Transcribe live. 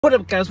What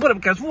up, guys? What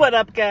up, guys? What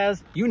up,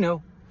 guys? You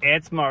know,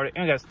 it's Marty.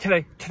 And guys,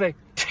 today,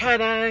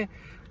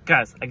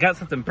 guys, I got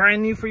something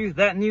brand new for you.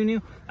 That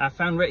new. I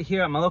found right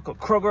here at my local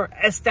Kroger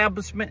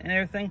establishment and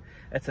everything.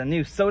 It's a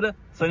new soda.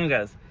 So, anyway,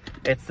 guys,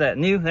 it's that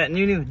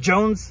new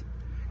Jones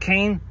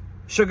cane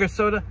sugar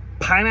soda,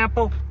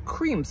 pineapple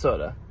cream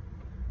soda.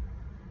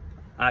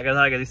 All right,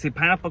 guys, you see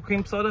pineapple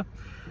cream soda?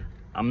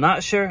 I'm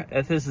not sure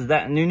if this is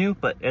that new,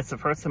 but it's the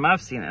first time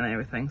I've seen it and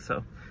everything.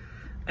 So,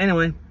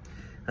 anyway,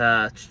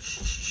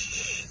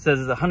 says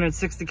it's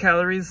 160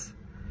 calories,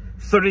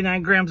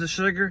 39 grams of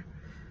sugar,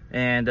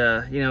 and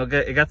you know,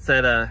 it got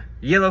that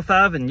yellow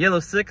 5 and yellow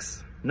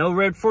 6, no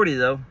red 40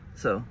 though,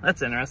 so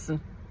that's interesting.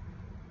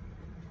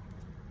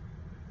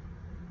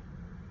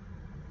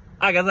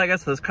 Alright,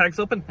 guys, so let's crack this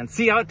open and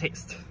see how it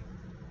tastes.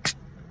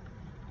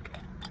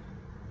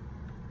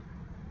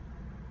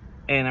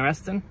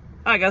 Interesting.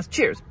 Alright, guys,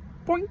 cheers.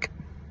 Boink.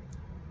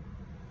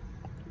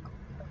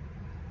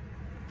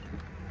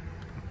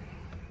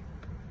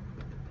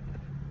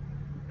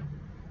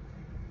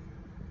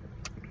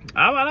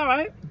 All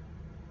right.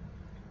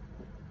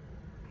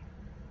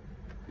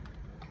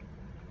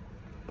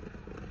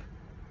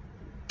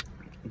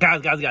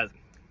 Guys.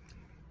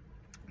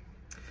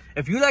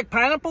 If you like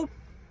pineapple,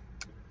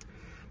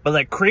 but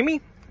like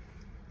creamy,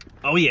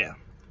 oh yeah.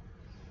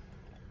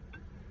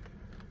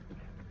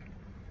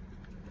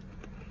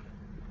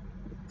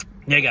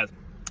 Yeah, guys,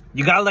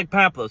 you gotta like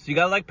pineapple. So you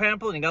gotta like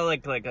pineapple, and you gotta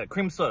like a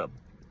cream soda.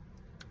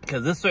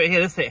 Because this right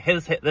here, this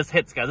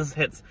hits, guys. This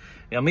hits.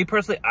 You know, me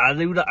personally, I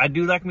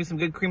do like me some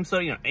good cream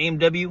soda. You know,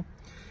 AMW,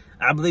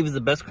 I believe is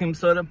the best cream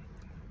soda.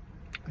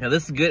 You know,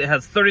 this is good. It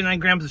has 39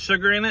 grams of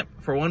sugar in it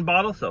for one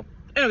bottle. So,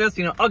 anyway, guys,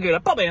 you know, I'll give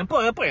it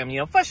a bam.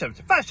 You know, fresh out.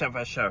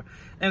 Anyway,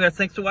 guys,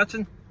 thanks for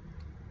watching.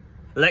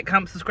 Like,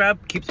 comment,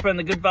 subscribe. Keep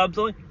spreading the good vibes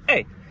only.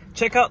 Hey,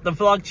 check out the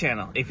vlog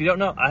channel. If you don't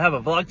know, I have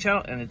a vlog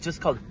channel, and it's just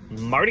called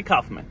Marty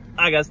Kaufman.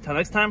 All right, guys, till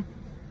next time.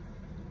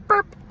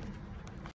 Burp.